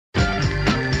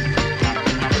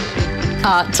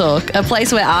Art Talk, a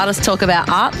place where artists talk about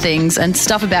art things and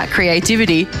stuff about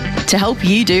creativity to help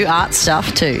you do art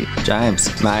stuff too. James,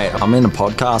 mate, I'm in a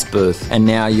podcast booth and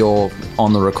now you're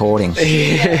on the recording. Who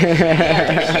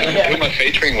am I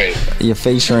featuring with? You're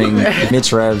featuring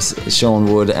Mitch Revs,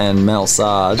 Sean Wood and Mel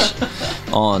Sarge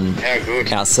on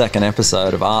our second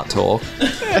episode of Art Talk,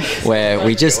 where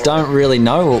we just don't really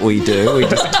know what we do, we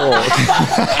just talk.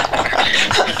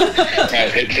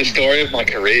 It's the story of my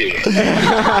career.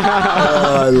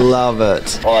 Oh, I love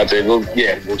it. All right, dude.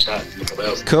 We'll start.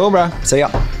 Cool, bro. See ya.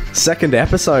 Second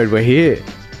episode, we're here.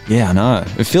 Yeah, I know.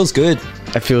 It feels good.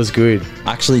 It feels good.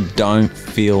 I actually don't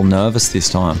feel nervous this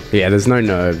time. Yeah, there's no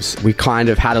nerves. We kind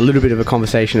of had a little bit of a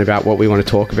conversation about what we want to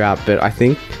talk about, but I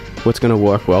think what's going to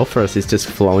work well for us is just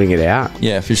flowing it out.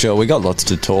 Yeah, for sure. We got lots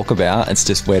to talk about. It's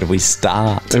just where do we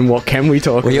start? And what can we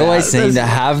talk about? We always seem to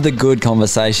have the good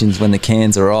conversations when the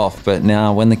cans are off, but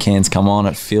now when the cans come on,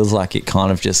 it feels like it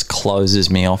kind of just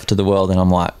closes me off to the world, and I'm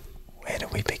like, where do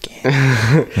we begin?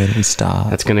 Where do we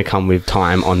start? That's going to come with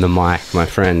time on the mic, my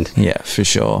friend. Yeah, for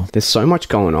sure. There's so much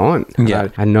going on. Yeah.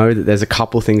 I know that there's a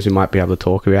couple things we might be able to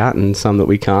talk about and some that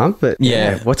we can't, but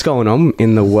yeah. What's going on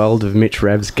in the world of Mitch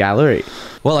Revs Gallery?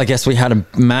 Well, I guess we had a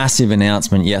massive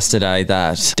announcement yesterday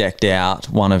that Decked Out,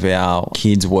 one of our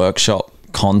kids' workshop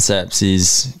concepts,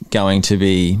 is going to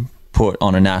be put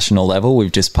on a national level.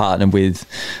 We've just partnered with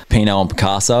Pinot and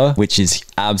Picasso, which is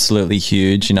absolutely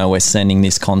huge. You know, we're sending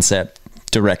this concept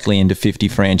directly into 50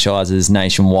 franchises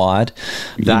nationwide.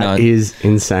 That is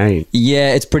insane.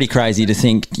 Yeah, it's pretty crazy to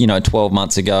think, 12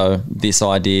 months ago, this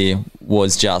idea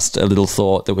was just a little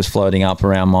thought that was floating up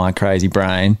around my crazy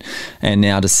brain. And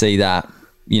now to see that,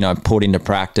 put into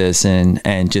practice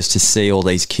and just to see all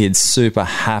these kids super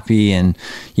happy and,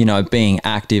 being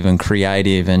active and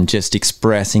creative and just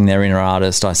expressing their inner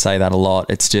artist. I say that a lot.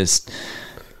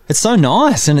 It's so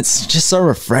nice, and it's just so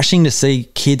refreshing to see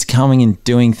kids coming and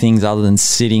doing things other than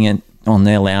sitting on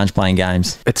their lounge playing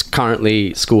games. It's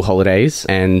currently school holidays,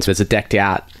 and there's a Decked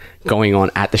Out going on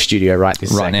at the studio right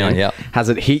second. Now, yeah. Has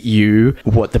it hit you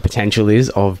what the potential is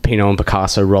of Pinot and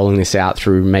Picasso rolling this out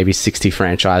through maybe 60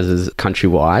 franchises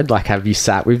countrywide? Like, have you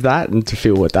sat with that and to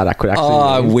feel what that could actually mean?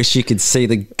 I wish you could see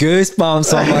the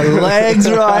goosebumps on my legs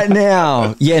right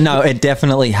now. Yeah, no, it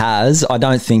definitely has. I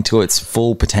don't think to its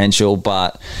full potential,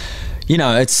 but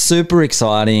it's super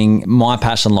exciting. My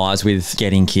passion lies with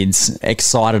getting kids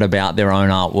excited about their own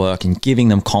artwork and giving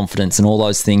them confidence and all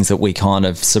those things that we kind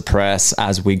of suppress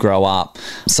as we grow up.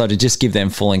 So to just give them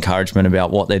full encouragement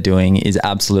about what they're doing is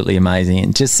absolutely amazing.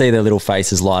 And just see their little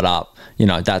faces light up.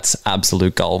 That's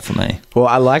absolute gold for me. Well,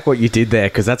 I like what you did there,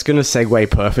 because that's going to segue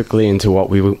perfectly into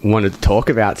what we wanted to talk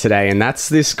about today. And that's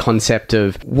this concept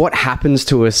of what happens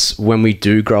to us when we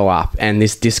do grow up, and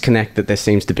this disconnect that there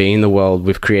seems to be in the world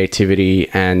with creativity.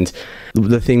 And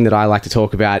the thing that I like to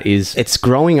talk about is it's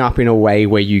growing up in a way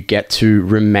where you get to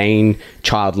remain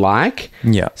childlike.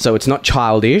 Yeah. So it's not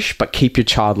childish, but keep your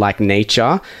childlike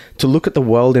nature, to look at the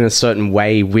world in a certain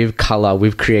way with color,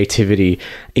 with creativity,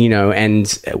 and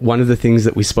one of the things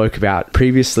that we spoke about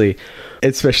previously,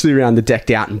 especially around the Decked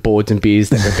Out and boards and beers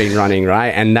that we've been running, right?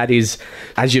 And that is,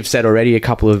 as you've said already a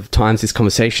couple of times, this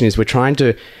conversation is we're trying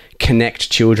to connect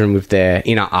children with their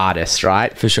inner artist,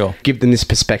 right? For sure. Give them this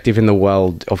perspective in the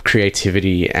world of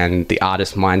creativity and the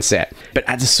artist mindset. But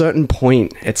at a certain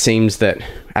point, it seems that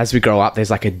as we grow up,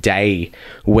 there's like a day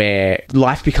where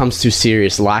life becomes too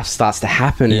serious. Life starts to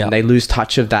happen and they lose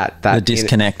touch of that. The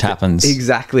disconnect happens.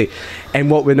 Exactly.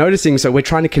 And what we're noticing, so we're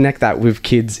trying to connect that with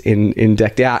kids in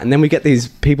Decked Out. And then we get these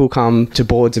people come to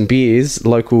boards and beers,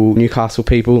 local Newcastle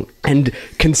people. And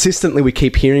consistently we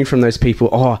keep hearing from those people,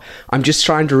 oh, I'm just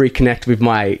trying to reconnect with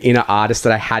my inner artist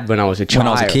that I had when I was a child. When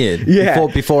I was a kid. Yeah.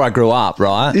 Before I grew up,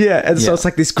 right? Yeah. And so it's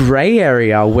like this grey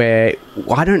area where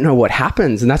I don't know what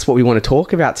happens. And that's what we want to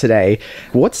talk about today.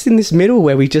 What's in this middle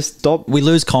where we just stop? We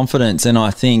lose confidence. And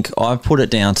I think I've put it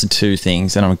down to two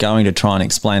things, and I'm going to try and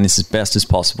explain this as best as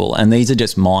possible. And these are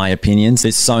just my opinions.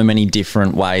 There's so many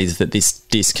different ways that this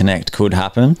disconnect could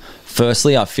happen.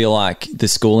 Firstly, I feel like the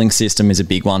schooling system is a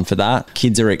big one for that.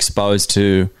 Kids are exposed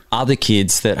to other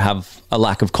kids that have a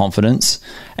lack of confidence,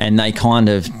 and they kind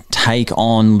of take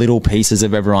on little pieces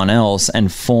of everyone else and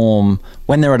form,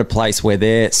 when they're at a place where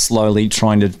they're slowly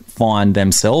trying to find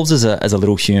themselves as a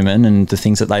little human and the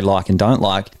things that they like and don't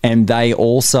like. And they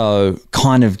also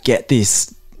kind of get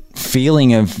this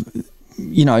feeling of,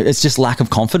 it's just lack of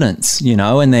confidence,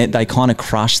 and they kind of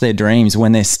crush their dreams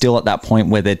when they're still at that point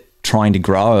where they're trying to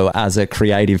grow as a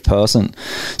creative person.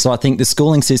 So I think the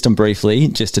schooling system, briefly,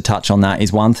 just to touch on that,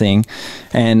 is one thing.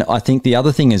 And I think the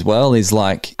other thing as well is,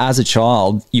 like, as a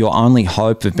child, your only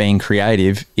hope of being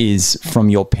creative is from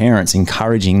your parents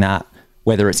encouraging that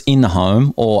whether it's in the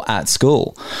home or at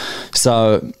school.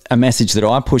 So a message that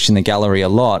I push in the gallery a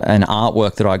lot, and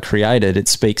artwork that I created, it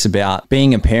speaks about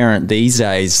being a parent these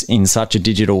days in such a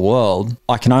digital world.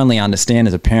 I can only understand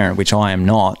as a parent, which I am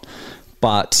not,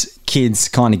 but kids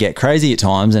kind of get crazy at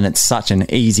times, and it's such an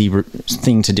easy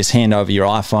thing to just hand over your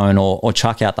iPhone or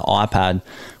chuck out the iPad,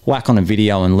 whack on a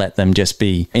video and let them just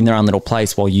be in their own little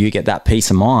place while you get that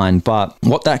peace of mind. But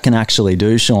what that can actually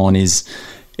do, Sean, is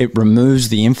it removes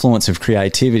the influence of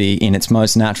creativity in its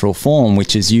most natural form,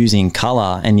 which is using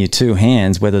color and your two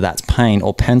hands, whether that's paint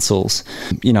or pencils.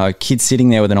 You know, kids sitting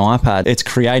there with an iPad, it's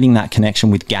creating that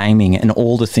connection with gaming and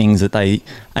all the things that they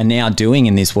are now doing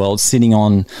in this world, sitting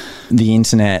on the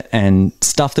internet and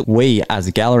stuff that we as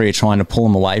a gallery are trying to pull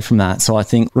them away from that. So I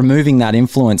think removing that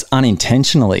influence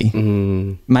unintentionally,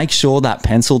 make sure that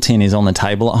pencil tin is on the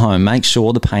table at home, make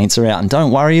sure the paints are out, and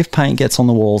don't worry if paint gets on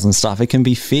the walls and stuff, it can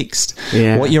be fixed.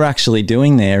 Yeah. What you're actually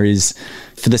doing there is,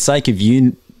 for the sake of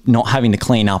you not having to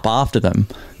clean up after them,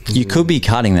 you could be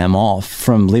cutting them off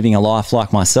from living a life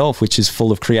like myself, which is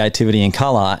full of creativity and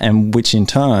color, and which in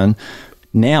turn,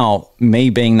 now me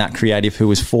being that creative who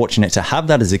was fortunate to have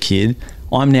that as a kid,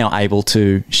 I'm now able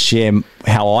to share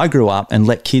how I grew up and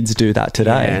let kids do that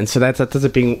today. Yeah, and so that's a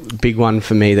big one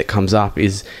for me that comes up,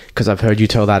 is because I've heard you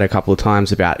tell that a couple of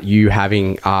times about you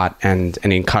having art and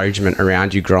an encouragement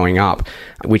around you growing up,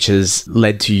 which has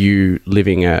led to you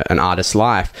living an artist's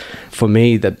life. For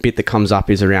me, the bit that comes up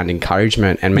is around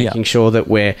encouragement and making sure that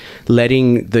we're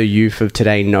letting the youth of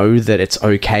today know that it's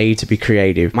okay to be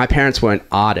creative. My parents weren't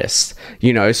artists,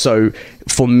 you know, so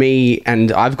for me,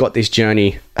 and I've got this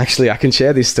journey. Actually, I can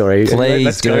share this story. Please,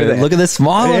 let's do. go there. Look at the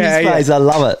smile on his face. I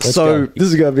love it. Let's go. This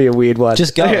is going to be a weird one.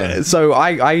 Just go. So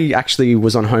I actually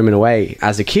was on Home and Away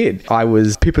as a kid. I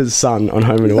was Pippa's son on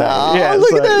Home and Away. Oh,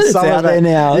 look at that. It's out there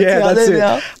now. Yeah, that's it.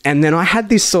 Now. And then I had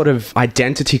this sort of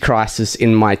identity crisis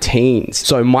in my teens.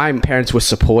 So my parents were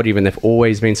supportive, and they've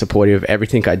always been supportive of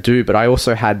everything I do. But I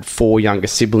also had 4 younger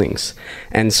siblings.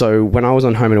 And so when I was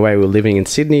on Home and Away, we were living in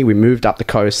Sydney. We moved up the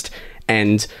coast,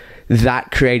 and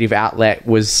that creative outlet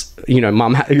was, you know,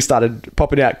 mum started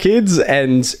popping out kids,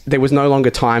 and there was no longer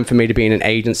time for me to be in an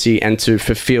agency and to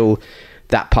fulfill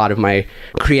that part of my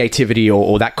creativity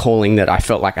or that calling that I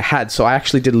felt like I had. So I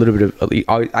actually did a little bit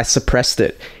of, I suppressed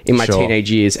it in my teenage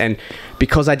years. And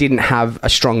because I didn't have a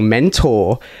strong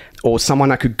mentor or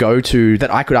someone I could go to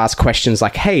that I could ask questions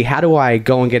like, hey, how do I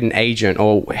go and get an agent?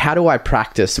 Or how do I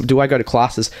practice? Do I go to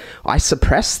classes? I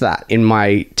suppressed that in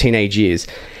my teenage years.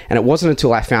 And it wasn't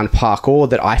until I found parkour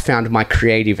that I found my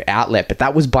creative outlet, but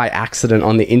that was by accident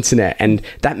on the internet, and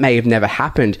that may have never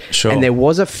happened. Sure. And there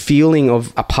was a feeling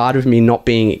of a part of me not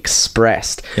being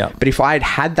expressed. Yeah. But if I had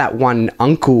had that one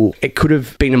uncle, it could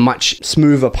have been a much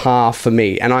smoother path for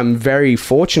me. And I'm very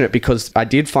fortunate because I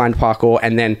did find parkour,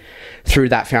 and then through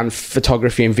that found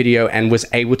photography and video and was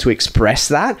able to express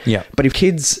that. Yeah. But if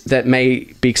kids that may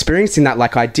be experiencing that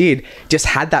like I did just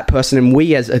had that person, and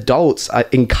we as adults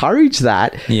encourage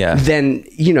that, then,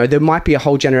 you know, there might be a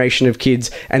whole generation of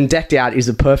kids, and Decked Out is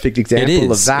a perfect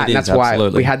example of that. And that's why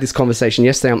we had this conversation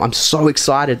yesterday. I'm so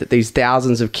excited that these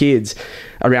thousands of kids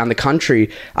around the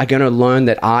country are going to learn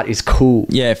that art is cool.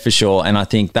 Yeah, for sure. And I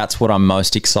think that's what I'm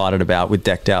most excited about with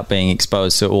Decked Out being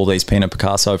exposed to all these Pina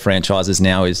Picasso franchises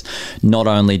now, is not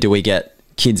only do we get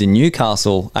kids in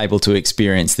Newcastle able to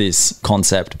experience this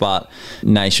concept, but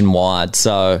nationwide.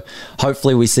 So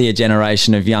hopefully we see a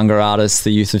generation of younger artists,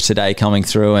 the youth of today, coming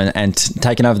through and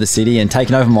taking over the city and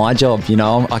taking over my job. You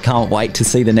know, I can't wait to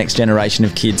see the next generation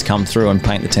of kids come through and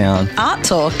paint the town. Art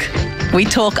Talk. We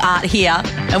talk art here,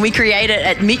 and we create it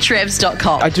at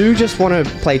mitchrebs.com. I do just want to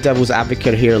play devil's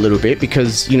advocate here a little bit,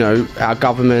 because, you know, our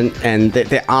government and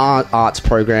there are arts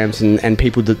programs and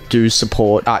people that do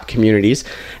support art communities.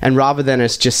 And rather than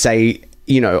us just say,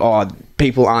 you know, oh,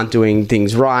 people aren't doing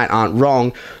things right, aren't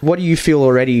wrong, what do you feel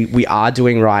already we are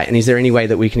doing right? And is there any way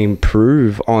that we can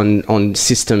improve on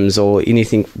systems or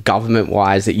anything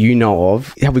government-wise that you know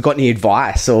of? Have we got any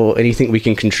advice or anything we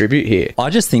can contribute here?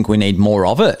 I just think we need more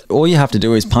of it. All you have to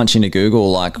do is punch into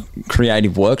Google, like,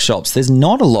 creative workshops. There's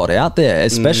not a lot out there,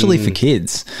 especially for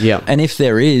kids. Yeah. And if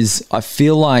there is, I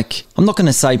feel like, I'm not going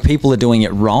to say people are doing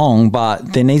it wrong,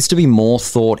 but there needs to be more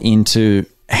thought into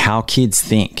how kids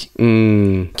think.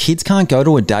 Kids can't go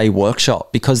to a day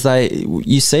workshop because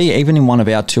you see, even in one of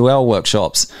our 2-hour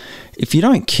workshops, if you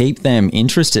don't keep them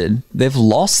interested, they've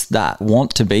lost that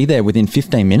want to be there within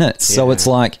 15 minutes. Yeah. So it's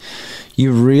like,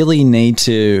 you really need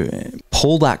to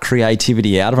pull that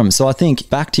creativity out of them. So I think,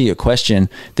 back to your question,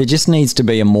 there just needs to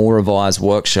be a more revised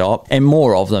workshop and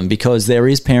more of them, because there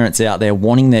is parents out there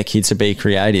wanting their kids to be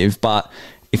creative, but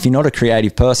if you're not a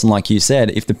creative person, like you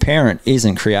said, if the parent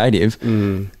isn't creative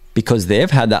because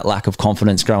they've had that lack of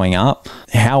confidence growing up,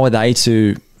 how are they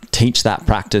to teach that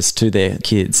practice to their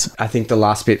kids? I think the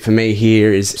last bit for me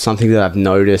here is something that I've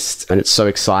noticed, and it's so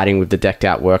exciting with the Decked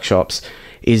Out workshops,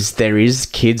 is there is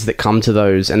kids that come to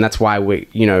those, and that's why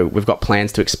we've got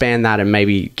plans to expand that and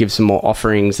maybe give some more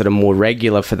offerings that are more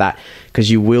regular for that,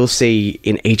 because you will see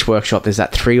in each workshop there's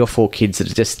that 3 or 4 kids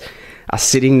that are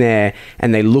sitting there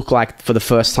and they look like for the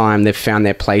first time they've found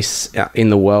their place in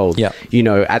the world. Yeah.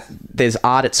 There's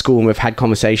art at school, and we've had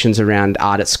conversations around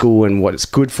art at school and what it's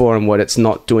good for and what it's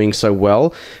not doing so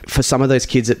well. For some of those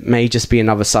kids, it may just be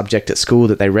another subject at school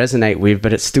that they resonate with,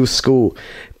 but it's still school.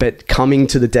 But coming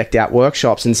to the Decked Out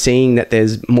workshops and seeing that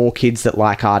there's more kids that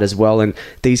like art as well, and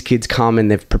these kids come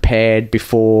and they've prepared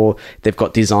before, they've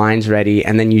got designs ready,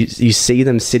 and then you see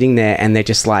them sitting there and they're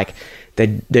just like,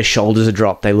 their shoulders are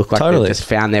dropped. They look like they've just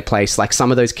found their place. Like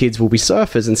some of those kids will be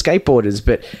surfers and skateboarders,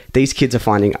 but these kids are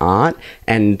finding art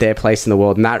and their place in the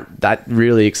world. And that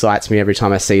really excites me every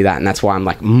time I see that. And that's why I'm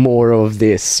like, more of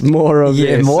this. More of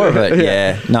it.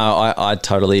 Yeah. No, I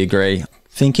totally agree.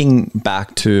 Thinking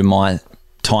back to my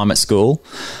time at school,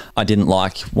 I didn't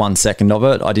like 1 second of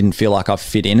it. I didn't feel like I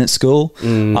fit in at school.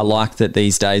 I like that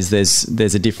these days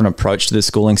there's a different approach to the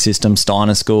schooling system,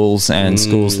 Steiner schools and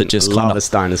schools that just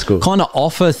kind of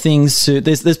offer things to,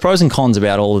 there's pros and cons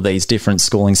about all of these different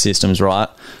schooling systems, right?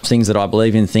 Things that I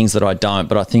believe in, things that I don't.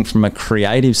 But I think from a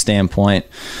creative standpoint,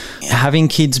 having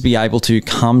kids be able to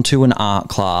come to an art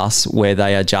class where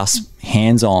they are just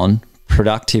hands-on,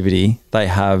 productivity, they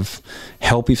have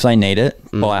help if they need it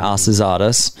by us as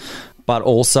artists, but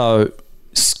also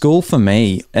school for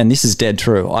me, and this is dead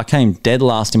true, I came dead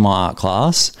last in my art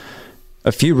class.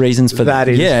 A few reasons for that.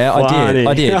 Yeah, funny.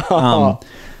 I did.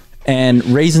 And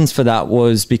reasons for that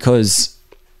was because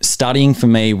studying for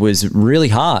me was really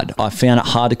hard. I found it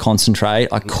hard to concentrate.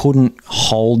 I couldn't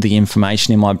hold the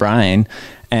information in my brain,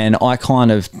 and I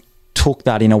kind of took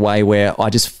that in a way where I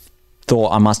just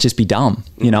thought I must just be dumb,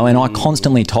 and I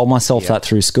constantly told myself that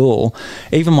through school.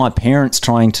 Even my parents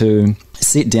trying to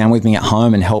sit down with me at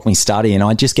home and help me study, and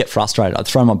I'd just get frustrated. I'd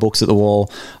throw my books at the wall,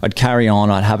 I'd carry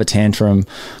on, I'd have a tantrum,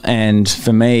 and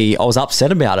for me, I was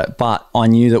upset about it. But I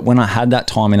knew that when I had that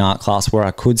time in art class where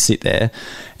I could sit there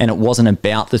and it wasn't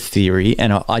about the theory,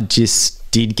 and I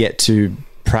just did get to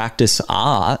practice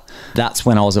art, that's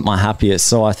when I was at my happiest.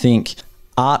 So I think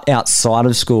art outside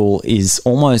of school is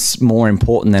almost more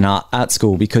important than art at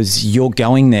school, because you're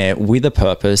going there with a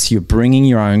purpose, you're bringing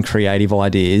your own creative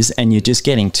ideas, and you're just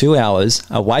getting 2 hours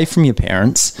away from your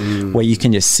parents where you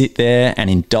can just sit there and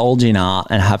indulge in art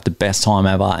and have the best time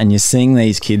ever. And you're seeing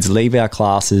these kids leave our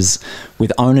classes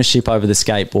with ownership over the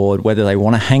skateboard, whether they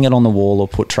want to hang it on the wall or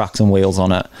put trucks and wheels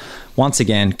on it. Once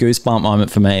again, goosebump moment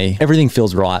for me. Everything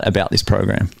feels right about this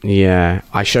program. Yeah.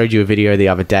 I showed you a video the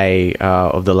other day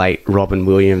of the late Robin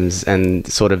Williams and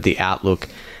sort of the outlook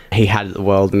he had at the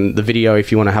world. And the video, if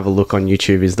you want to have a look on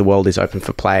YouTube, is The World is Open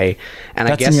for Play. And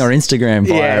that's in your Instagram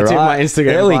bio, yeah, it's right? in my Instagram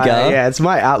There we bio. go. Yeah, it's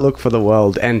my outlook for the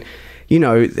world. And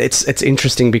it's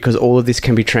interesting because all of this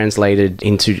can be translated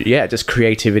into, just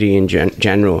creativity in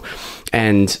general.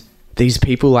 And these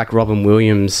people like Robin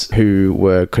Williams, who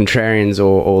were contrarians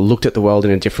or looked at the world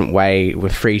in a different way, were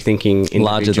free-thinking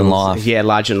individuals. Larger than life. Yeah,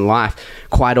 larger than life.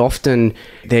 Quite often,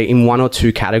 they're in one or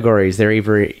two categories. They're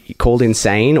either called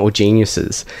insane or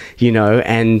geniuses,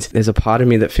 and there's a part of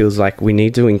me that feels like we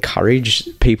need to encourage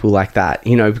people like that,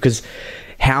 because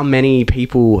how many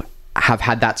people have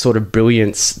had that sort of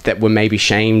brilliance that were maybe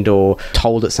shamed or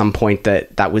told at some point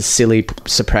that was silly,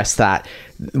 suppress that,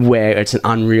 where it's an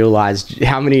unrealized,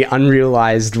 how many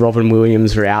unrealized Robin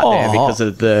Williams are out there because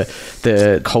of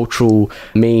the cultural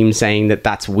meme saying that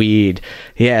that's weird.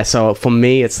 Yeah, so for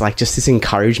me, it's like just this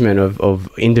encouragement of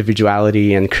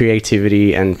individuality and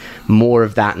creativity, and more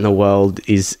of that in the world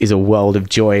is a world of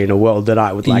joy, and a world that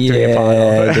I would like to be a part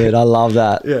of. Dude, I love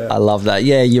that. I love that.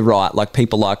 Yeah, you're right. Like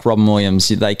people like Robin Williams,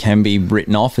 they can be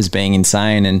written off as being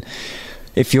insane, and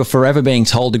if you're forever being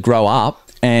told to grow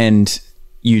up and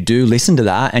you do listen to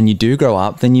that and you do grow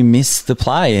up, then you miss the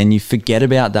play and you forget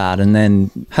about that. And then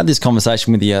had this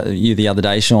conversation with you the other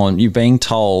day, Sean, you're being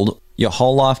told your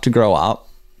whole life to grow up,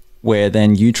 where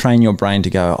then you train your brain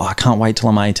to go, I can't wait till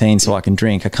I'm 18 so I can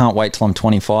drink. I can't wait till I'm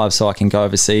 25 so I can go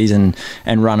overseas and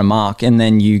run amok. And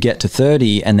then you get to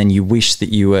 30 and then you wish that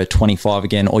you were 25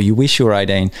 again, or you wish you were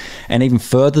 18. And even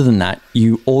further than that,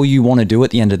 all you want to do at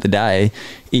the end of the day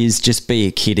is just be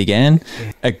a kid again.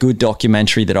 A good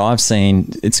documentary that I've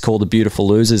seen, it's called The Beautiful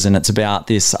Losers, and it's about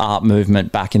this art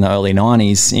movement back in the early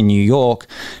 90s in New York.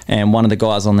 And one of the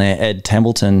guys on there, Ed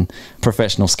Templeton,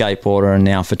 professional skateboarder and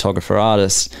now photographer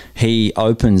artist, he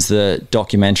opens the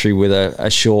documentary with a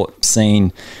short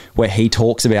scene where he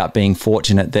talks about being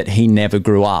fortunate that he never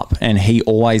grew up and he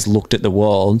always looked at the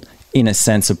world in a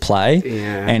sense of play.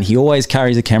 And he always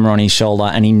carries a camera on his shoulder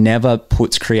and he never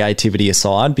puts creativity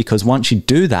aside, because once you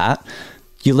do that,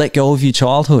 you let go of your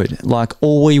childhood. Like,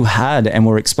 all we had and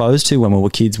were exposed to when we were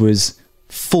kids was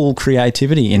full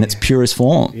creativity in its purest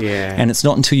form. And it's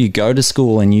not until you go to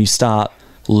school and you start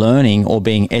learning or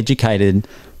being educated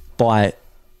by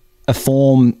a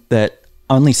form that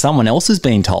only someone else has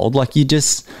been told, like, you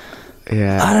just...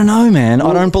 I don't know, man. Well,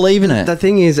 I don't believe in it. The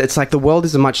thing is, it's like the world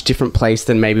is a much different place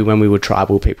than maybe when we were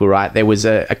tribal people, right? There was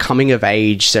a coming of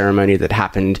age ceremony that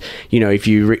happened. You know, if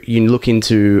you look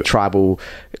into tribal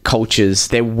cultures,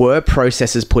 there were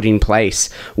processes put in place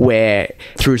where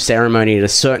through ceremony at a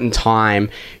certain time,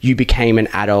 you became an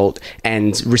adult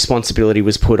and responsibility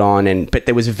was put on, but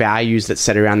there was values that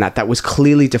set around that was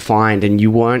clearly defined, and you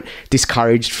weren't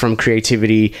discouraged from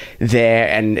creativity there,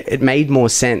 and it made more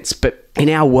sense. But in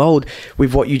our world,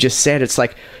 with what you just said, it's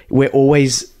like we're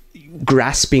always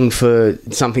grasping for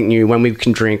something new. When we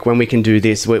can drink, when we can do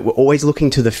this, we're always looking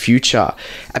to the future.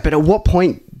 But at what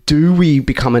point do we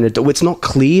become an adult? It's not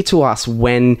clear to us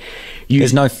when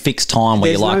there's no fixed time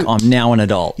where you're like, I'm now an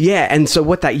adult. Yeah, and so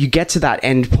you get to that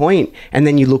end point, and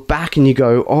then you look back and you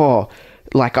go, oh,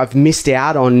 like, I've missed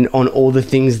out on all the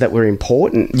things that were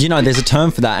important. You know, there's a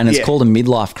term for that, and it's called a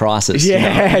midlife crisis.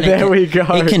 We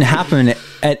go. It can happen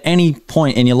at any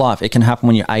point in your life. It can happen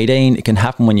when you're 18. It can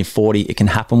happen when you're 40. It can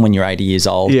happen when you're 80 years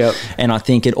old. And I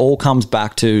think it all comes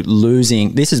back to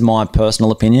losing. This is my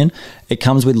personal opinion. It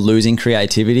comes with losing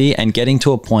creativity and getting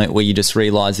to a point where you just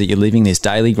realize that you're living this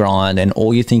daily grind and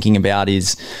all you're thinking about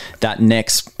is that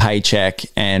next paycheck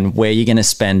and where you're going to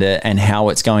spend it and how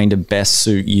it's going to best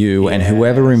suit you and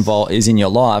whoever involved is in your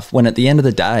life, when at the end of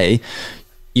the day,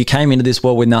 you came into this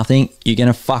world with nothing. You're going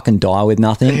to fucking die with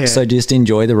nothing. So just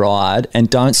enjoy the ride and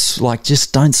don't sweat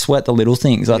the little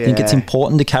things. I think it's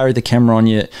important to carry the camera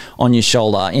on your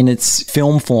shoulder in its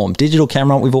film form. Digital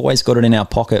camera, we've always got it in our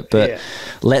pocket, but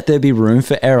let there be room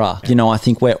for error. You know, I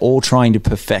think we're all trying to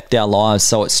perfect our lives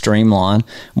so it's streamlined.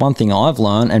 One thing I've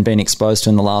learned and been exposed to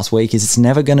in the last week is it's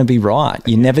never going to be right.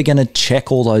 You're never going to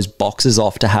check all those boxes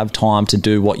off to have time to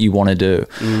do what you want to do.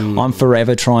 I'm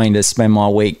forever trying to spend my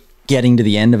week getting to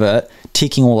the end of it,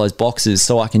 ticking all those boxes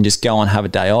so I can just go and have a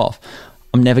day off.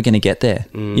 I'm never going to get there.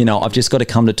 You know, I've just got to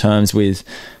come to terms with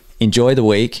enjoy the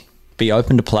week, be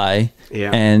open to play,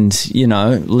 and, you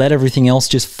know, let everything else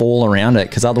just fall around it,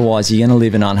 because otherwise you're going to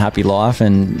live an unhappy life.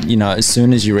 And, you know, as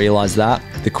soon as you realize that,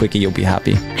 the quicker you'll be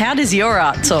happy. How does your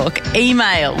art talk?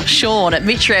 Email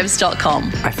Sean@mitchrevs.com.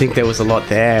 I think there was a lot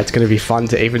there. It's going to be fun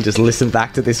to even just listen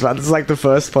back to this one. It's like the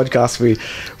first podcast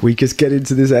we just get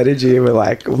into this energy and we're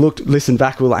like, listen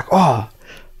back, we're like, oh,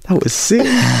 that was sick.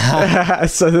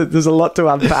 So there's a lot to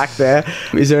unpack there.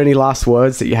 Is there any last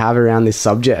words that you have around this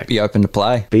subject? Be open to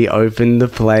play. Be open to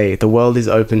play. The world is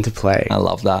open to play. I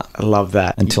love that. I love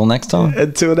that. Until next time.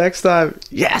 Until next time.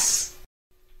 Yes.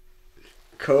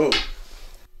 Cool.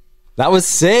 That was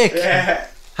sick. Yeah.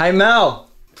 Hey,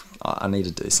 Mel. I need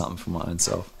to do something for my own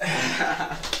self.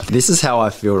 This is how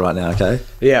I feel right now, okay?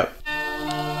 Yeah.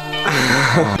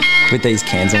 With these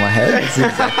cans on my head, this is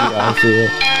exactly how I feel.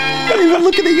 Even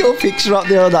looking at your picture up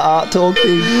there on the art talk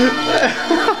thing.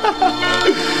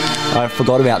 I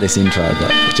forgot about this intro,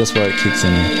 but just where it kicks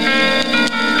in.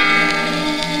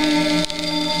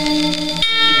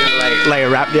 You're gonna lay a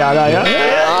rap down, are you?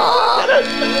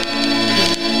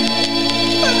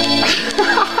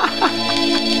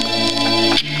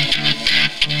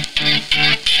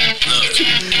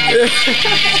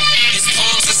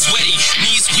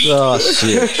 Oh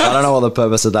shit, I don't know what the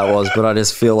purpose of that was, but I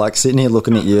just feel like sitting here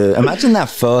looking at you. Imagine that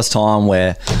first time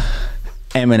where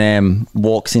Eminem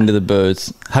walks into the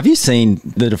booth. Have you seen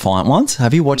The Defiant Ones?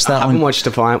 Have you watched that one? I haven't watched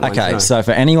Defiant Ones. Okay, no. So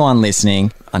for anyone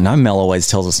listening, I know Mel always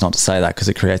tells us not to say that because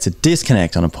it creates a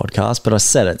disconnect on a podcast, but I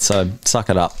said it, so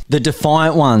suck it up. The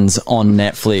Defiant Ones on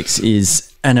Netflix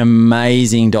is an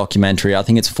amazing documentary. I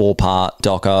think it's 4-part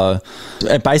doco.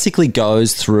 It basically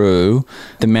goes through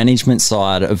the management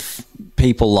side of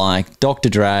people like Dr.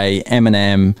 Dre,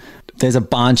 Eminem. There's a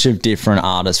bunch of different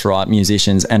artists, right?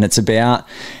 Musicians. And it's about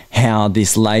how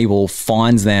this label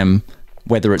finds them,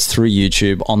 whether it's through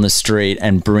YouTube, on the street,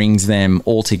 and brings them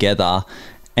all together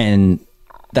and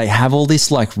they have all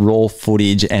this like raw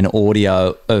footage and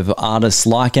audio of artists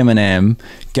like Eminem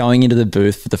going into the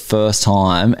booth for the first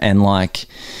time, and like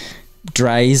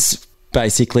Dre's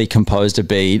basically composed a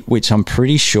beat, which I'm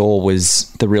pretty sure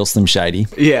was the real Slim Shady.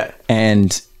 Yeah.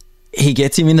 And he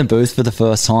gets him in the booth for the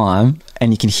first time,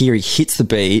 and you can hear he hits the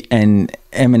beat, and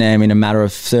Eminem, in a matter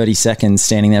of 30 seconds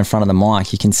standing there in front of the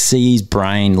mic, you can see his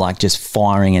brain like just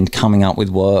firing and coming up with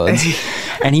words.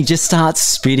 And he just starts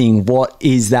spitting, what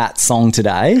is that song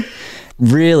today?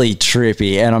 Really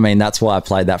trippy. And I mean, that's why I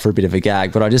played that for a bit of a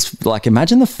gag. But I just like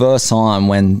imagine the first time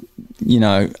when, you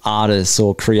know, artists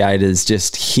or creators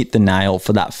just hit the nail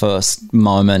for that first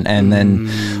moment. And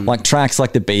then like tracks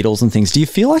like the Beatles and things. Do you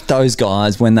feel like those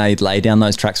guys, when they lay down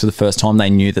those tracks for the first time, they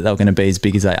knew that they were going to be as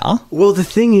big as they are? Well, the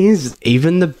thing is,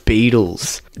 even the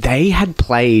Beatles, they had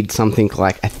played something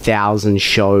like 1,000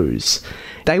 shows.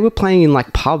 They were playing in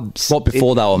like pubs. What,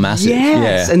 before they were massive?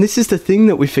 Yes. Yeah. And this is the thing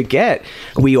that we forget.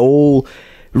 We all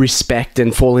respect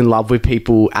and fall in love with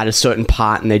people at a certain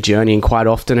part in their journey, and quite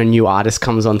often a new artist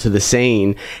comes onto the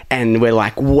scene and we're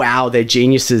like, wow, they're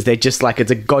geniuses. They're just like,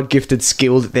 it's a God-gifted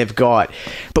skill that they've got,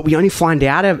 but we only find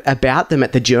out about them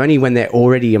at the journey when they're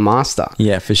already a master.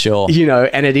 Yeah, for sure. You know,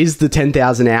 and it is the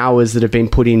 10,000 hours that have been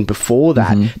put in before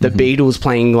that. The Beatles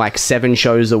playing like 7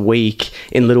 shows a week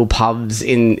in little pubs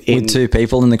with 2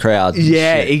 people in the crowd.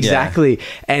 Yeah, Shit, exactly.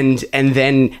 Yeah. And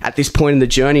then at this point in the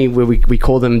journey where we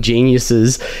call them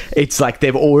geniuses, it's like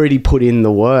they've already put in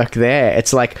the work there.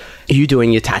 It's like you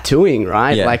doing your tattooing,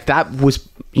 right? Yeah. Like that was,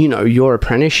 you know, your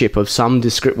apprenticeship of some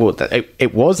description. Well,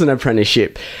 it was an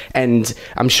apprenticeship, and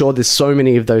I'm sure there's so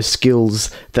many of those skills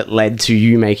that led to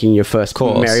you making your first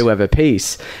Merriweather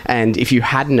piece. And if you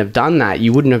hadn't have done that,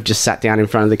 you wouldn't have just sat down in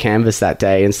front of the canvas that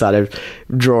day and started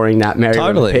drawing that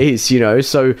Merriweather piece, you know.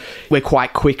 So we're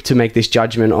quite quick to make this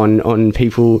judgment on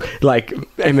people like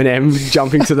Eminem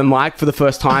jumping to the mic for the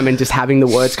first time and just having the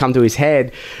words come to his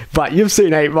head. But you've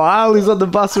seen 8 Mile, he's on the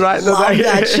bus right now. I love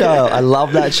that show. I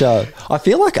love that show. I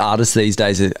feel like artists these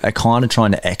days are kind of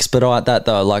trying to expedite that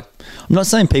though. Like, I'm not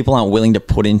saying people aren't willing to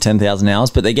put in 10,000 hours,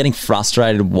 but they're getting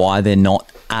frustrated why they're not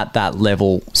at that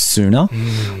level sooner.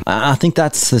 I think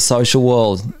that's the social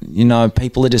world. You know,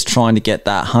 people are just trying to get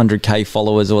that 100k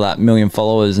followers or that 1 million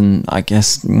followers, and I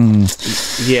guess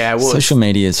yeah, well, social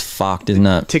media is fucked, isn't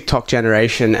it? TikTok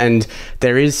generation, and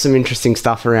there is some interesting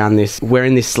stuff around this. We're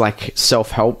in this like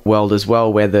self-help world as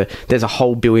well, where there's a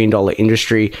whole $1 billion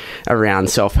industry around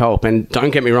self-help. And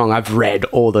don't get me wrong, I've read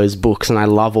all those books and I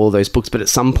love all those books, but at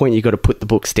some point you got to put the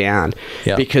books down.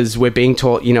 Yep. Because we're being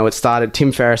taught, you know, it started,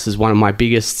 Tim Ferriss is one of my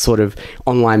biggest sort of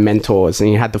online mentors, and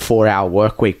he had the 4-hour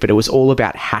work week, but it was all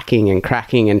about hacking and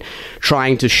cracking and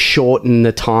trying to shorten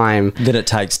the time that it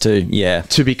takes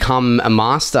to become a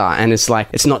master. And it's like,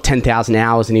 it's not 10,000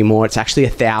 hours anymore, it's actually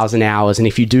 1,000 hours. And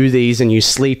if you do these and you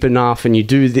sleep enough and you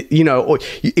do the, you know, or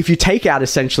if you take out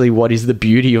essentially what is the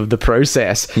beauty of the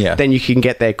process, then you can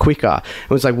get there quicker.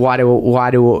 It was like, why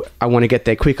do I want to get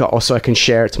there quicker? Also, I can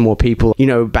share it to more people. You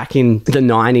know, back in the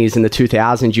 90s and the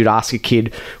 2000s, you'd ask a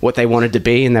kid what they wanted to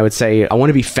be, and they would say, I want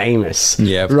to be famous.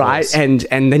 Yeah, right. Course.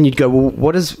 And then you'd go, well,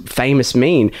 what does famous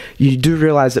mean? You do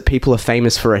realize that people are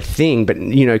famous for a thing, but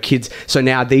you know, kids. So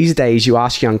now these days, you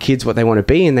ask young kids what they want to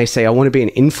be, and they say, I want to be an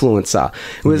influencer.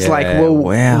 It was like, well,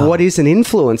 what is an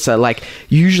influencer? Like,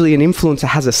 usually an influencer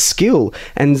has a skill,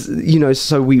 and you know,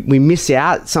 so we miss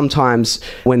out sometimes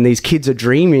when these kids are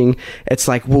dreaming. It's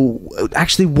like, well,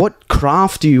 actually, what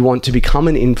craft do you want to become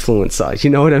an influencer? You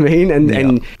know what I mean?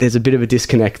 And there's a bit of a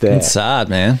disconnect there. It's sad,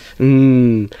 man.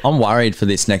 I'm worried for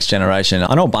this next generation.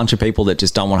 I know a bunch of people that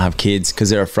just don't want to have kids because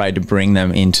they're afraid to bring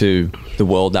them into the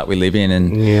world that we live in.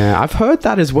 And yeah, I've heard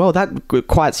that as well. That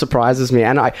quite surprises me.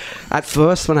 And at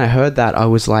first when I heard that, I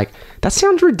was like, that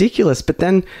sounds ridiculous. But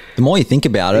then the more you think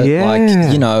about it,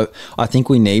 like, you know, I think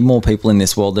we need more people in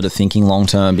this world that are thinking long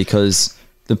term, because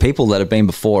the people that have been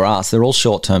before us, they're all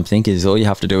short-term thinkers. All you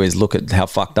have to do is look at how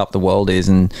fucked up the world is,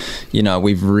 and you know,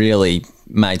 we've really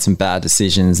made some bad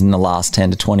decisions in the last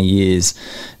 10 to 20 years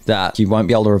that you won't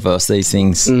be able to reverse these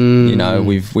things. You know,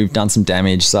 we've done some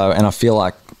damage. So, and I feel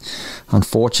like,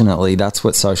 unfortunately, that's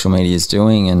what social media is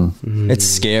doing, and it's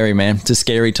scary, man. It's a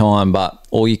scary time, but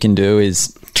all you can do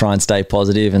is try and stay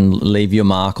positive and leave your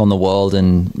mark on the world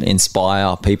and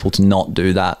inspire people to not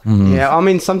do that. Yeah, I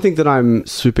mean, something that I'm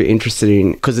super interested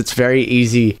in, because it's very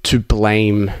easy to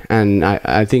blame, and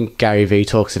I think Gary Vee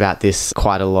talks about this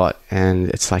quite a lot, and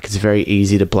it's like, it's very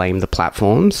easy to blame the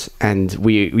platforms. And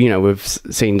we've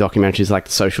seen documentaries like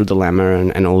The Social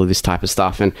Dilemma and all of this type of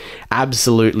stuff, and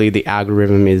absolutely the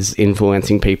algorithm is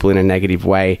influencing people in a negative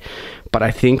way. But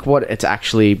I think what it's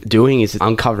actually doing is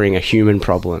uncovering a human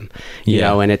problem, you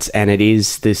know, and it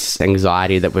is this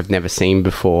anxiety that we've never seen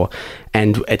before.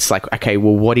 And it's like, okay,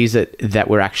 well, what is it that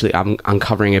we're actually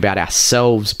uncovering about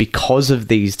ourselves because of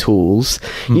these tools?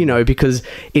 You know, because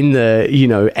in the,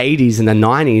 80s and the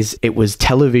 90s, it was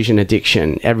television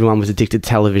addiction. Everyone was addicted to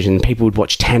television. People would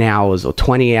watch 10 hours or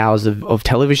 20 hours of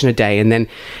television a day. And then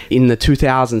in the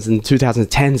 2000s and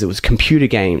 2010s, it was computer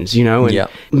games, and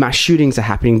mass shootings are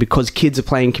happening because kids are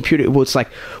playing computer. Well, it's like,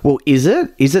 well, is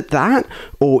it that?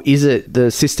 Or is it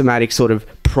the systematic sort of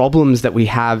problems that we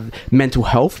have, mental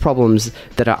health problems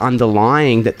that are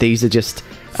underlying that these are just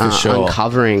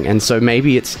uncovering? And so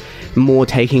maybe it's more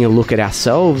taking a look at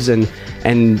ourselves and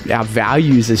our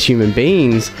values as human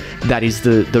beings that is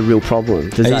the real problem.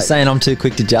 Are you saying I'm too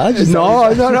quick to judge?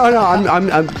 No.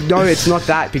 No, it's not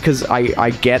that, because I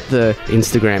get the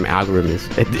Instagram algorithms.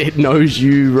 It knows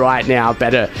you right now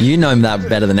better. You know that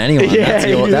better than anyone.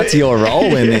 That's your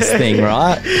role in this thing,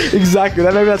 right? Exactly.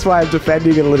 Maybe that's why I'm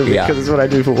defending it a little bit, because it's what I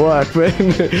do for work. But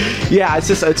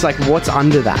it's like, what's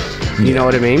under that? You know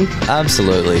what I mean?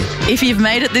 Absolutely. If you've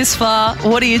made it this far,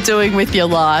 what are you doing with your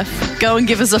life? Go and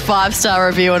give us a 5-star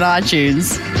review on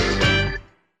iTunes.